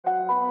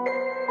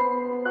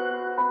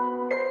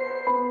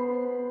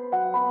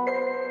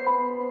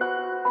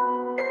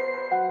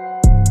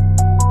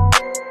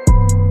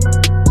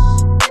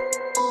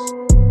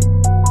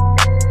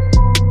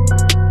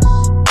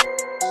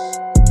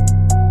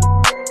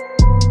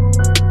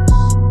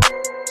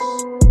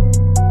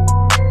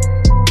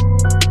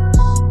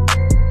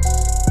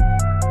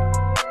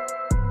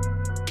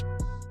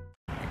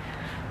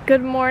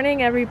Good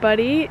morning,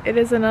 everybody. It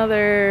is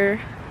another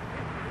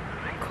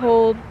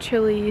cold,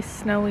 chilly,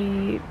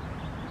 snowy,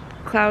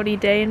 cloudy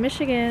day in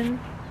Michigan.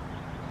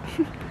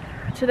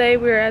 Today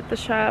we're at the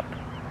shop.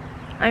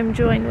 I'm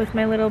joined with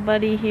my little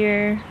buddy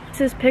here. This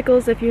is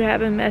Pickles if you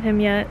haven't met him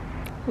yet.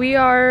 We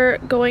are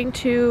going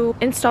to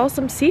install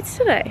some seats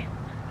today.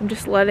 I'm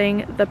just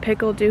letting the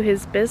pickle do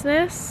his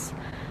business,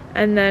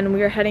 and then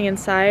we are heading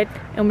inside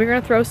and we're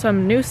gonna throw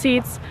some new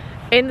seats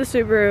in the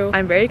Subaru.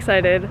 I'm very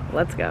excited.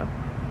 Let's go.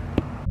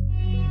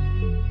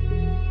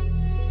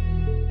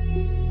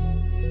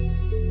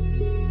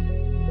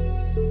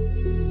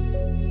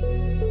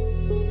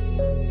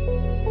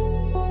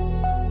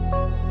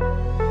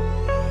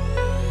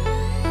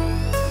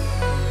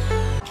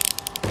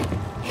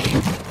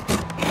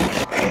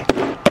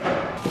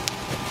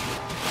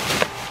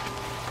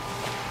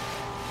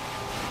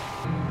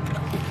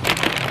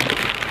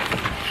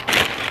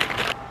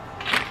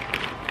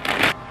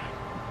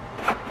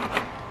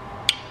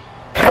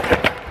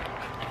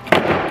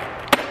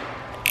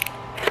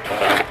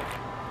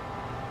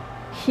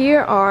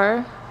 Here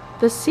are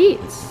the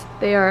seats.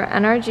 They are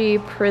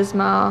NRG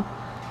Prisma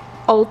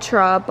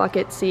Ultra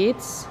bucket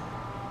seats.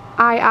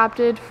 I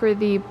opted for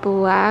the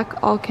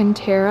black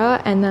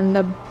Alcantara, and then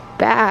the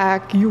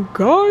back, you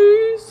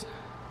guys,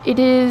 it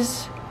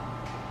is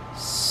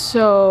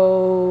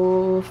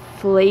so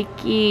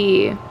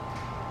flaky.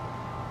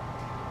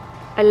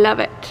 I love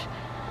it.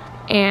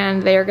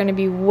 And they are going to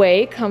be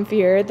way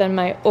comfier than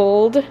my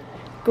old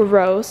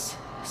gross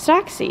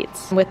stock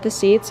seats. With the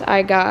seats,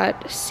 I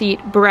got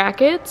seat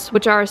brackets,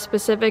 which are a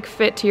specific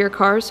fit to your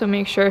car, so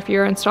make sure if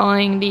you're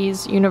installing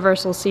these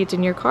universal seats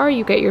in your car,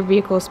 you get your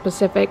vehicle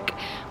specific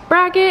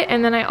bracket.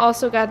 And then I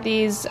also got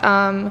these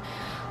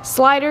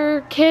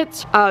slider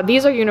kits.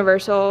 These are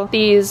universal.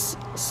 These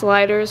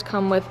sliders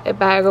come with a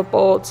bag of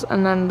bolts,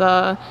 and then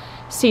the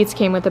seats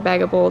came with a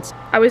bag of bolts.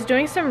 I was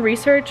doing some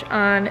research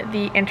on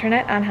the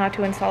internet on how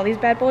to install these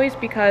bad boys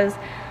because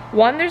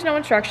one, there's no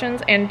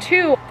instructions, and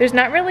two, there's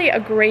not really a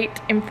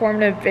great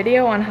informative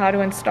video on how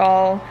to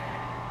install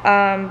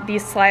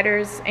these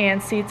sliders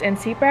and seats and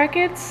seat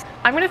brackets.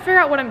 I'm gonna figure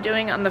out what I'm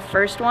doing on the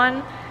first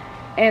one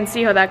and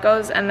see how that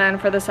goes, and then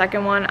for the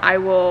second one I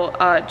will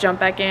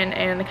jump back in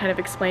and kind of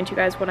explain to you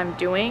guys what I'm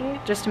doing,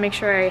 just to make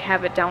sure I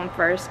have it down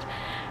first,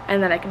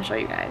 and then I can show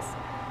you guys.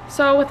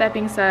 So with that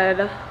being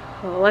said,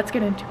 let's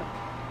get into it.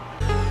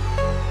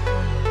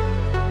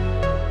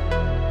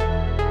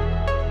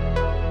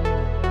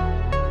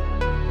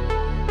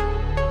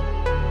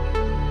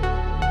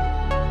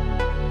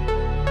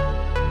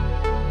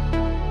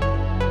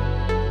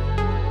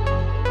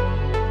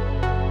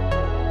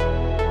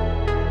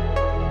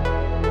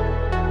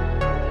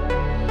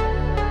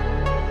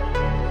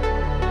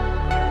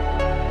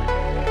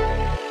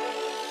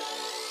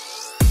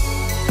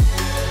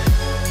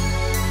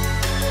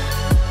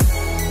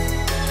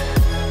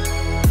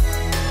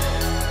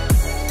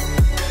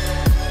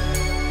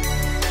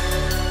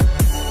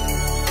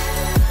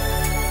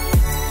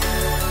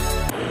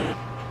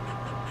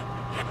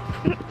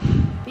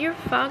 You're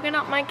fogging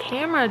up my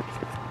camera.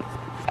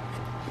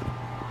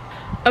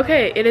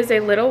 Okay, it is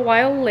a little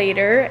while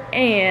later,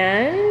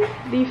 and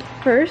the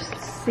first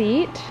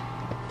seat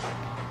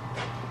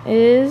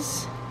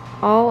is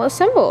all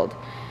assembled.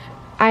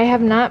 I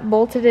have not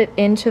bolted it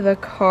into the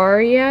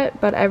car yet,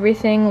 but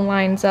everything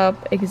lines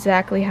up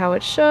exactly how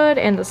it should,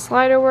 and the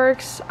slider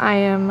works. I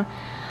am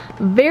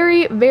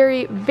very,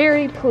 very,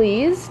 very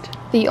pleased.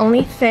 The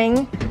only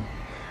thing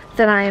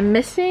that I am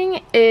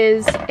missing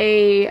is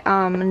a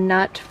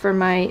nut for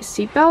my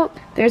seatbelt.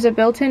 There's a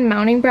built-in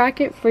mounting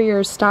bracket for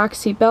your stock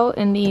seatbelt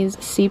in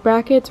these seat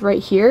brackets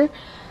right here.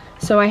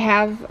 So I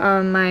have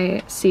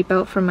my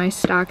seatbelt from my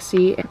stock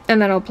seat,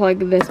 and then I'll plug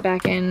this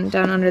back in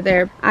down under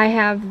there. I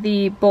have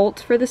the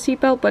bolt for the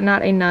seatbelt, but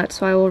not a nut,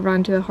 so I will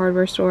run to the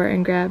hardware store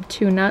and grab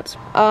 2 nuts.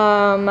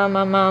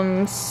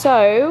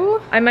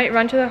 So I might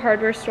run to the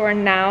hardware store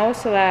now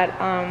so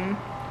that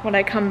when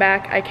I come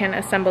back, I can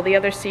assemble the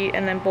other seat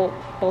and then bolt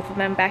both of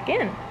them back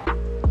in.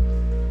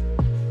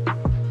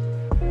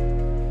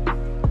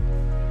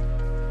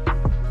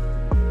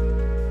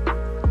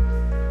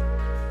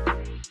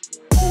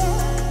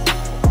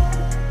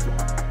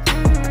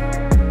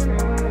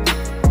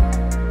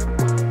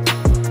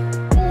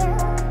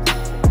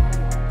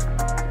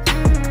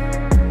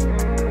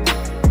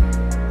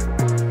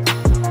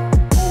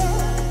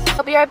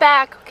 I'll be right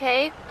back,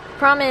 okay?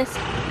 Promise.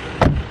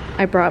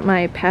 I brought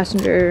my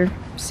passenger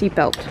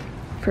seatbelt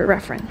for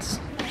reference.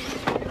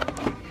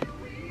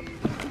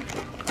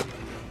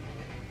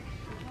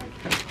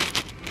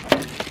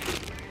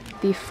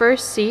 The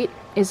first seat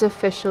is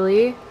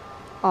officially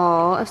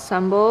all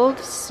assembled,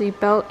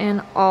 seatbelt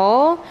and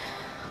all.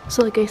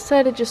 So like I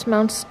said, it just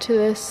mounts to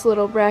this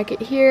little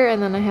bracket here,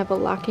 and then I have a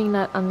locking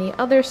nut on the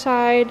other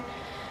side.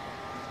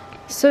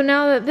 So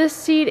now that this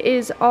seat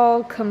is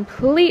all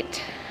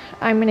complete,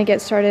 I'm gonna get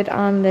started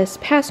on this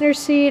passenger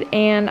seat,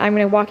 and I'm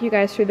gonna walk you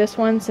guys through this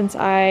one since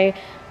I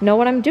know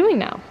what I'm doing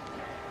now.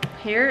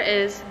 Here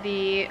is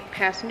the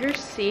passenger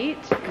seat.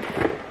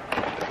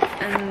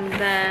 And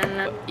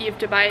then you have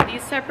to buy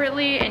these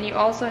separately, and you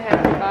also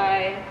have to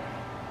buy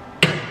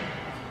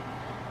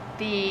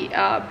the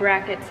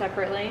bracket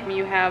separately.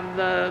 You have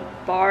the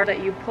bar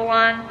that you pull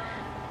on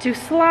to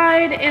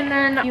slide, and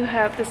then you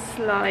have the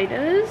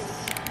sliders.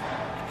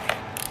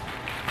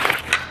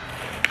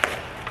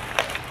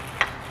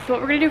 So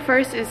what we're gonna do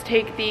first is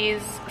take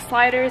these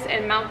sliders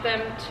and mount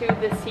them to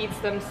the seats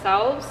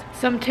themselves.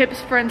 Some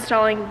tips for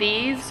installing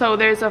these. So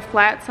there's a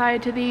flat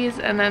side to these,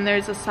 and then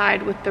there's a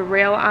side with the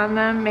rail on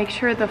them. Make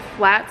sure the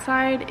flat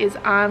side is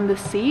on the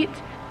seat,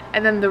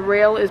 and then the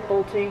rail is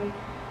bolting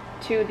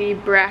to the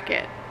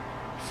bracket.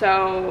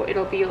 So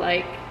it'll be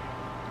like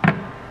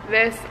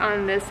this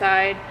on this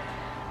side,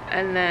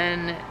 and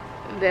then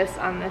this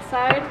on this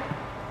side.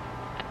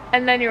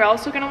 And then you're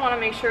also going to want to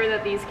make sure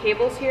that these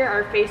cables here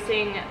are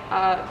facing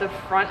the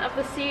front of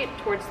the seat,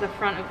 towards the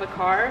front of the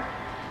car.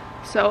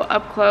 So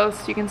up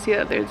close you can see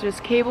that there's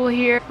just cable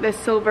here, this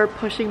silver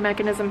pushing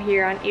mechanism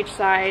here on each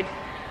side.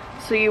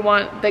 So you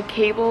want the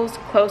cables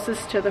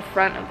closest to the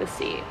front of the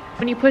seat.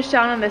 When you push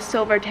down on this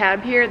silver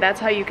tab here, that's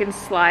how you can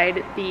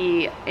slide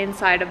the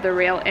inside of the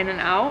rail in and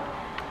out.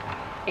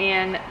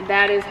 And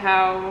that is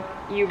how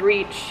you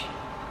reach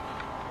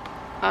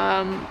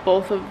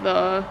both of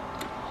the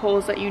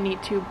holes that you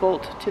need to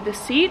bolt to the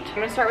seat. I'm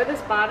gonna start with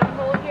this bottom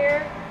hole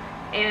here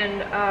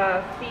and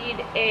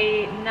feed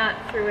a nut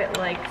through it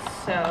like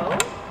so.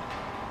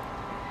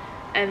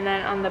 And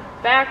then on the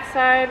back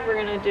side, we're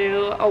gonna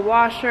do a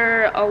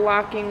washer, a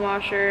locking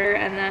washer,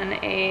 and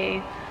then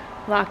a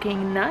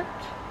locking nut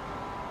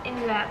in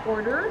that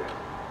order.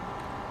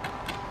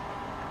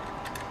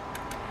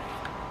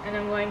 And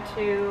I'm going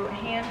to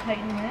hand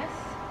tighten this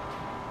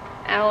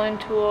Allen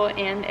tool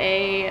and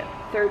a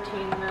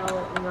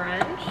 13mm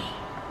wrench.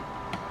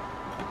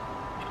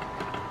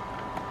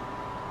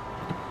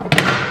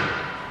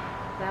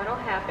 That'll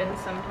happen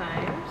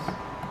sometimes.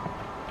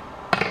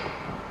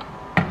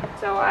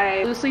 So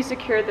I loosely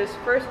secure this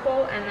first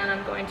bolt, and then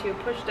I'm going to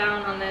push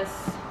down on this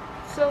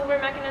silver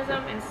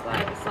mechanism and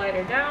slide the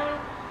slider down.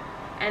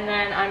 And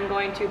then I'm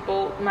going to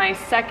bolt my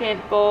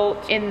second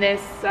bolt in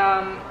this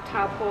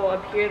top hole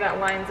up here that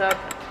lines up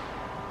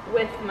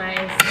with my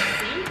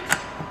seat.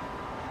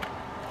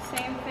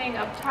 Same thing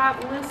up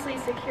top, loosely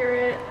secure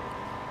it.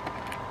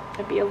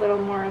 It'll be a little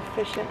more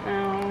efficient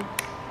now.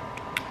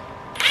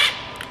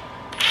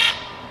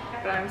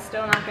 But I'm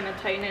still not going to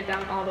tighten it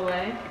down all the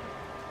way.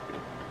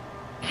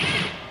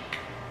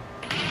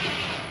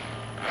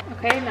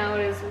 Okay, now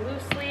it is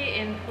loosely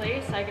in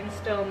place. I can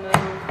still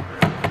move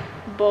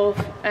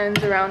both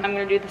ends around. I'm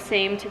going to do the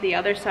same to the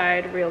other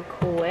side real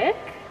quick.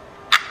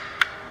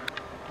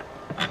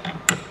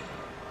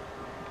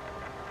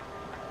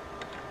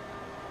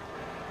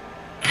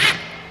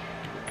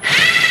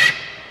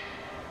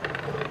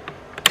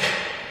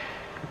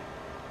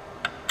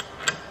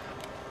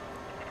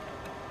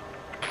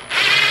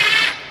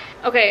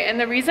 Okay, and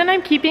the reason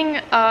I'm keeping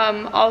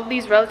all of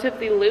these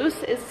relatively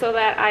loose is so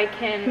that I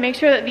can make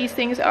sure that these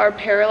things are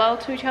parallel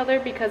to each other,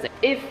 because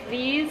if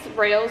these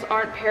rails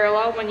aren't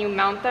parallel when you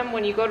mount them,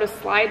 when you go to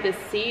slide the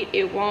seat,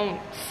 it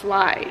won't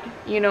slide.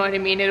 You know what I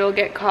mean? It'll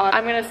get caught.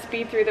 I'm gonna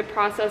speed through the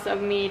process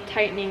of me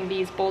tightening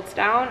these bolts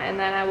down, and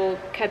then I will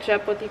catch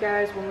up with you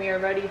guys when we are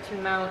ready to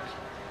mount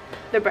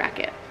the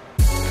bracket.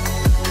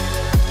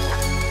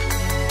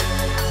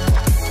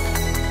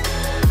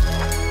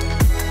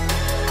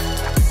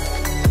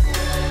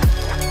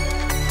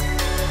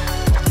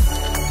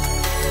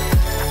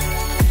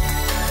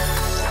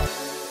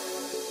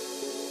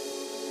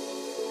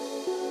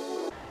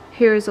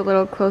 Here's a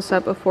little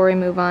close-up before we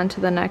move on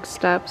to the next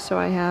step. So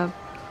I have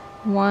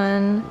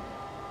 1,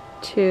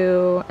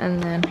 2,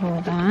 and then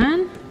hold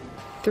on,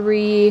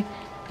 3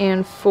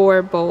 and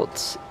 4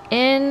 bolts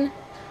in.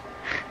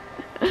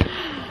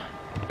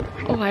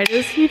 Why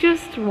does he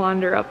just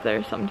wander up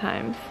there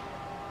sometimes?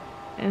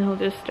 And he'll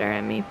just stare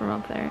at me from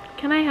up there.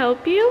 Can I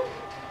help you?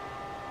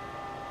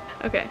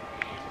 Okay.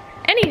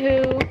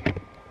 Anywho,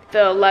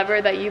 the lever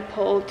that you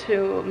pull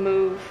to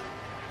move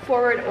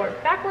forward or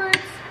backwards,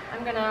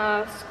 I'm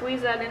gonna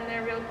squeeze that in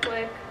there real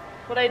quick.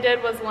 What I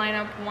did was line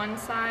up one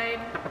side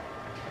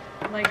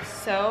like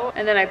so,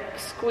 and then I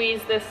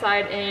squeeze this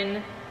side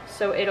in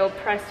so it'll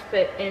press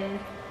fit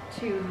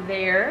into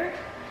there.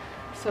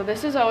 So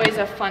this is always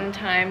a fun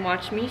time.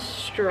 Watch me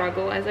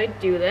struggle as I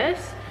do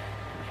this.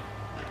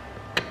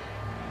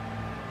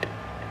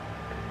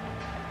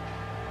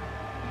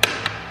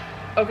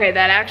 Okay,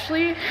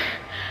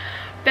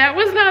 that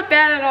was not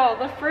bad at all.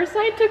 The first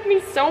side took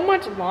me so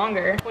much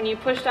longer. When you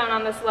push down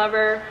on this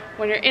lever,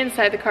 when you're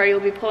inside the car,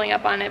 you'll be pulling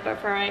up on it, but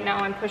for right now,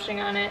 I'm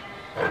pushing on it,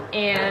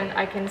 and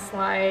I can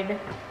slide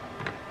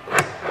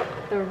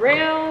the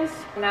rails.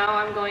 Now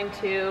I'm going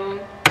to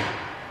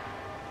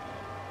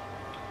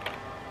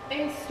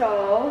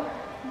install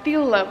the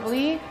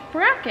lovely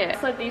bracket.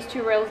 Slide these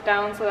 2 rails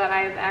down so that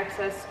I have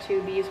access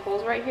to these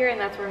holes right here, and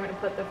that's where I'm going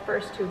to put the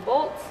first 2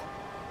 bolts.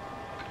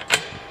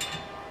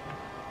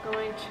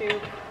 Going to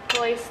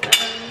place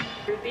them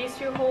through these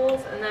 2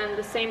 holes, and then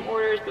the same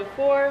order as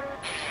before.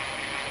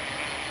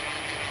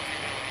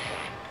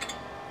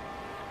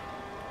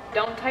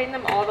 Don't tighten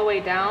them all the way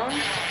down.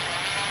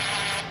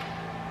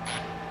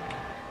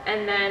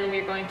 And then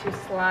we're going to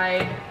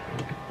slide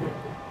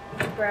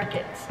the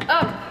brackets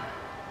up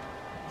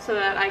so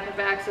that I can have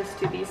access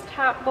to these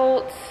top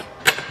bolts.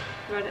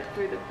 Run it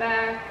through the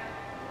back.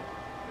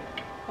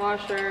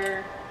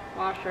 Washer,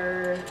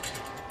 washer.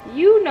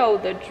 You know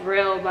the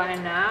drill by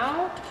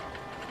now.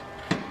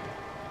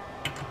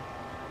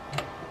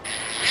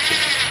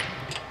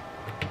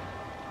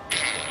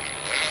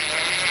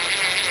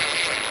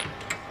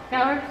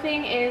 Now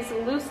everything is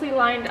loosely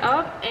lined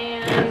up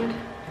and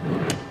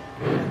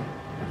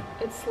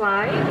it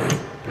slides.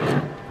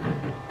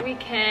 We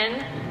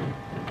can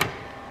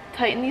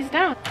tighten these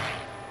down.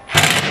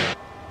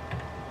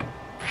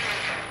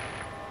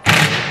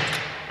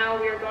 Now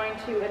we are going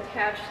to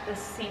attach the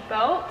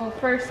seatbelt. Well,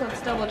 first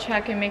let's double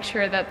check and make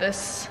sure that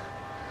this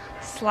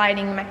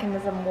sliding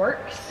mechanism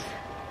works.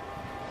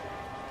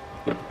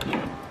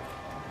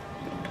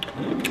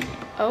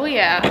 Oh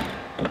yeah.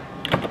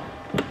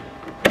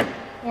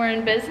 We're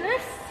in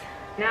business.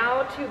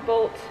 Now to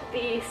bolt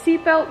the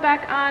seatbelt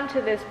back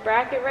onto this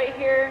bracket right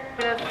here.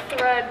 I'm gonna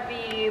thread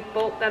the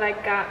bolt that I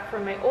got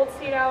from my old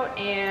seat out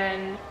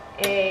and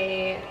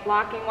a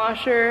locking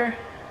washer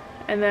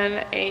and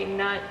then a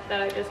nut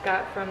that I just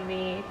got from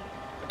the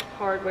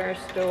hardware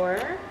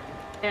store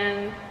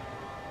and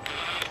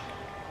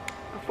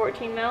a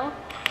 14 mil.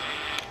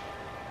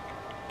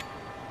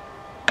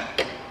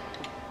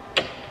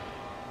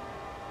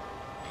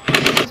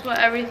 This is what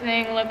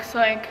everything looks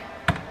like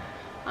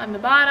on the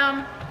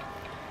bottom.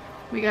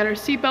 We got our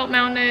seatbelt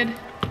mounted.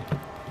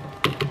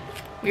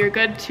 We are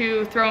good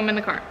to throw them in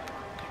the car.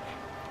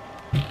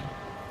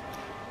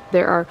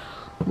 There are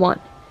 1,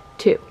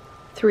 2,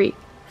 3,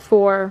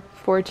 4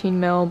 14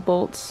 mil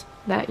bolts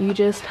that you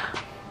just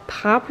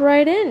pop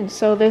right in.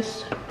 So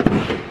this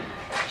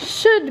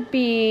should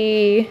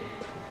be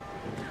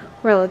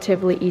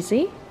relatively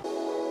easy.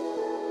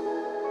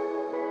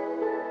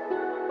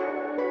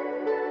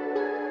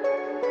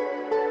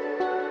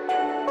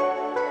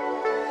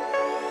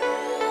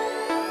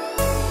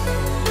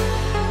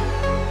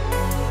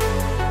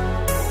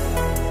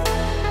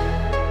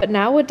 But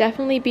now would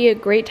definitely be a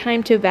great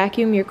time to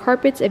vacuum your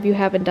carpets if you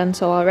haven't done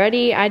so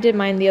already. I did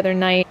mine the other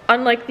night.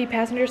 Unlike the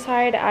passenger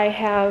side, I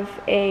have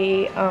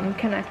a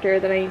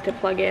connector that I need to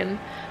plug in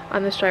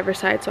on this driver's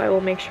side, so I will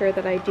make sure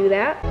that I do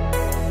that.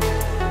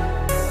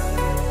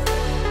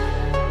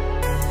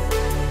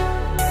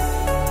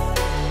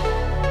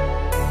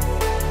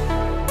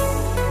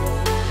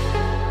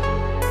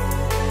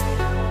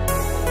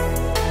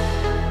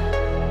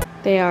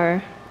 They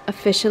are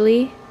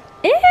officially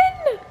in!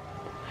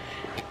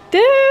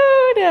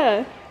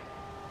 Dude!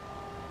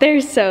 They're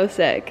so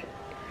sick.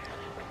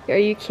 Are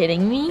you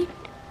kidding me?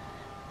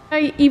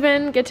 I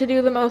even get to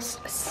do the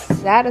most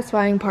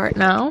satisfying part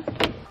now.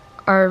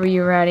 Are we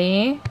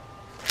ready?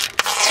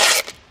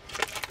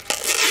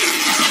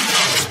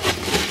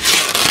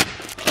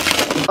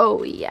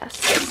 Oh,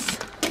 yes.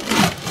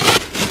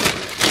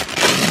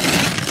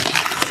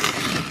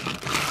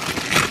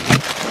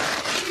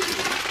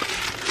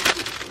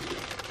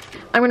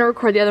 I'm gonna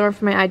record the other one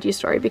for my IG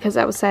story because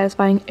that was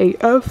satisfying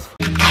AF.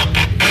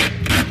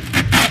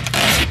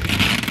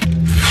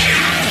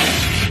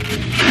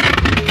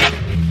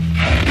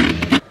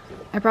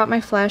 I brought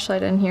my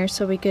flashlight in here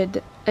so we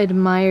could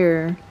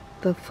admire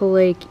the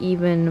flake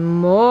even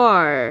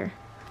more.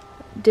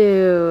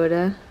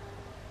 Dude,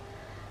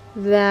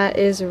 that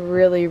is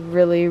really,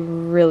 really,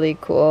 really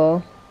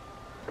cool.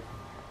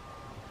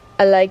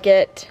 I like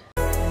it.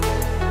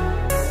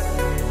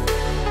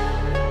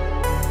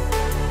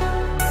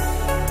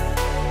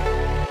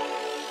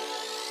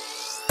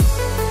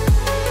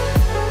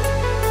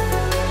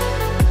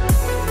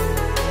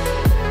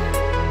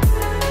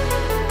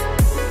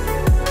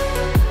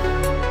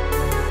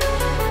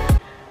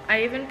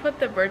 I even put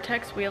the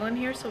Vertex wheel in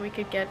here so we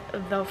could get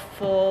the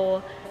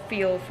full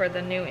feel for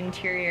the new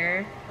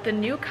interior. The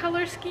new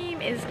color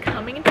scheme is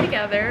coming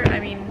together. I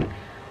mean,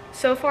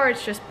 so far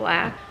it's just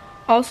black.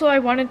 Also, I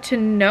wanted to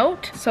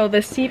note, so the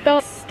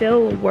seatbelt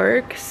still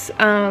works.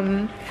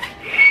 The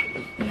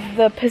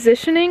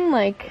positioning,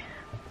 like,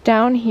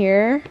 down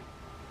here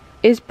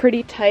is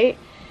pretty tight,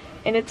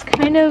 and it's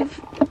kind of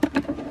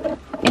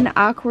an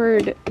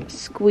awkward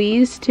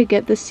squeeze to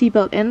get the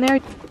seatbelt in there.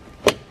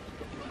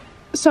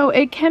 So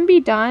it can be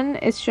done,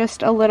 it's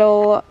just a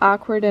little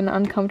awkward and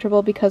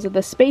uncomfortable because of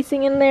the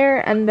spacing in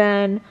there, and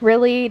then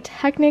really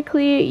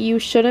technically you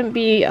shouldn't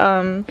be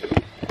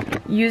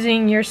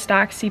using your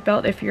stock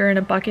seatbelt if you're in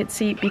a bucket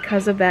seat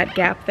because of that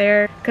gap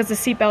there, because the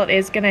seatbelt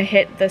is going to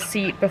hit the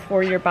seat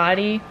before your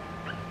body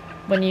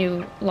when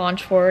you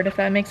launch forward, if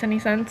that makes any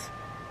sense.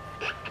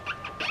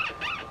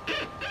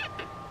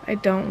 I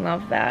don't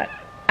love that.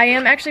 I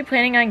am actually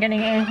planning on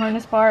getting a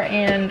harness bar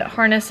and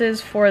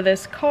harnesses for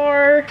this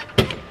car.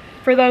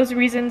 For those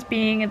reasons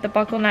being the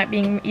buckle not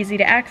being easy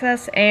to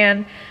access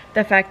and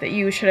the fact that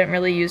you shouldn't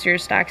really use your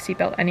stock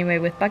seatbelt anyway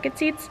with bucket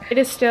seats. It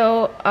is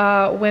still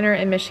winter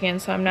in Michigan,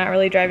 so I'm not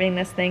really driving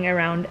this thing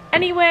around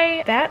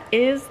anyway. That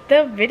is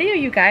the video,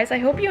 you guys. I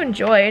hope you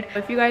enjoyed.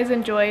 If you guys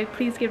enjoyed,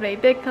 please give it a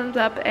big thumbs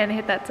up and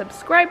hit that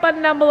subscribe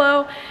button down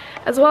below,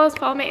 as well as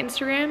follow my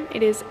Instagram.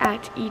 It is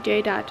at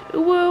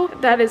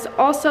ej.uwu. That is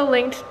also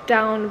linked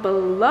down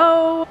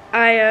below.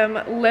 I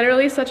am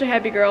literally such a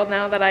happy girl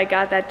now that I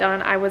got that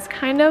done. I was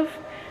kind of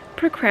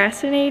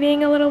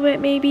procrastinating a little bit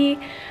maybe,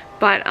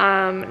 but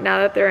now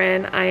that they're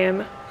in, I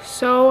am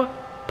so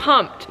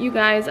pumped. You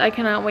guys, I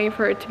cannot wait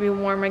for it to be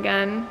warm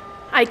again.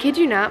 I kid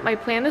you not, my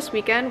plan this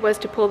weekend was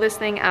to pull this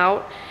thing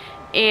out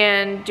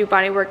and do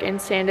body work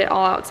and sand it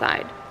all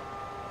outside.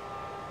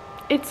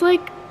 It's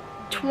like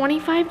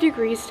 25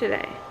 degrees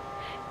today.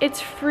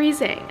 It's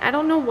freezing. I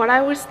don't know what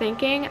I was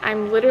thinking.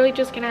 I'm literally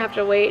just gonna have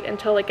to wait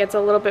until it gets a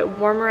little bit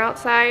warmer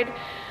outside,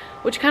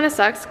 which kind of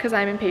sucks because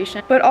I'm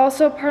impatient. But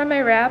also part of my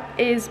wrap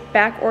is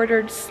back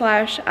ordered /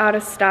 out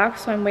of stock,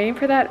 so I'm waiting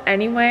for that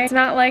anyway. It's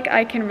not like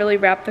I can really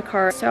wrap the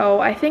car. So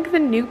I think the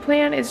new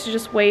plan is to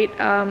just wait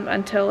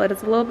until it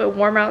is a little bit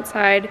warm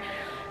outside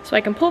so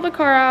I can pull the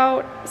car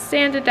out,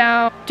 sand it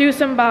down, do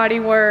some body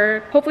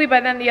work. Hopefully by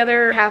then the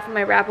other half of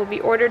my wrap will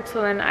be ordered,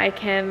 so then I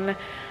can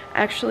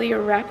actually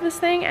wrap this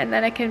thing and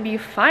then it can be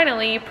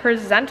finally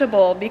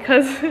presentable,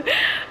 because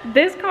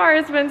this car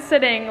has been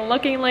sitting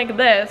looking like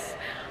this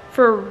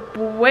for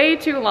way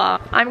too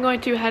long. I'm going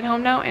to head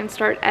home now and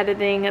start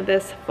editing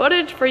this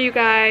footage for you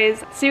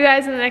guys. See you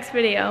guys in the next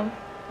video.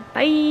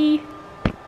 Bye.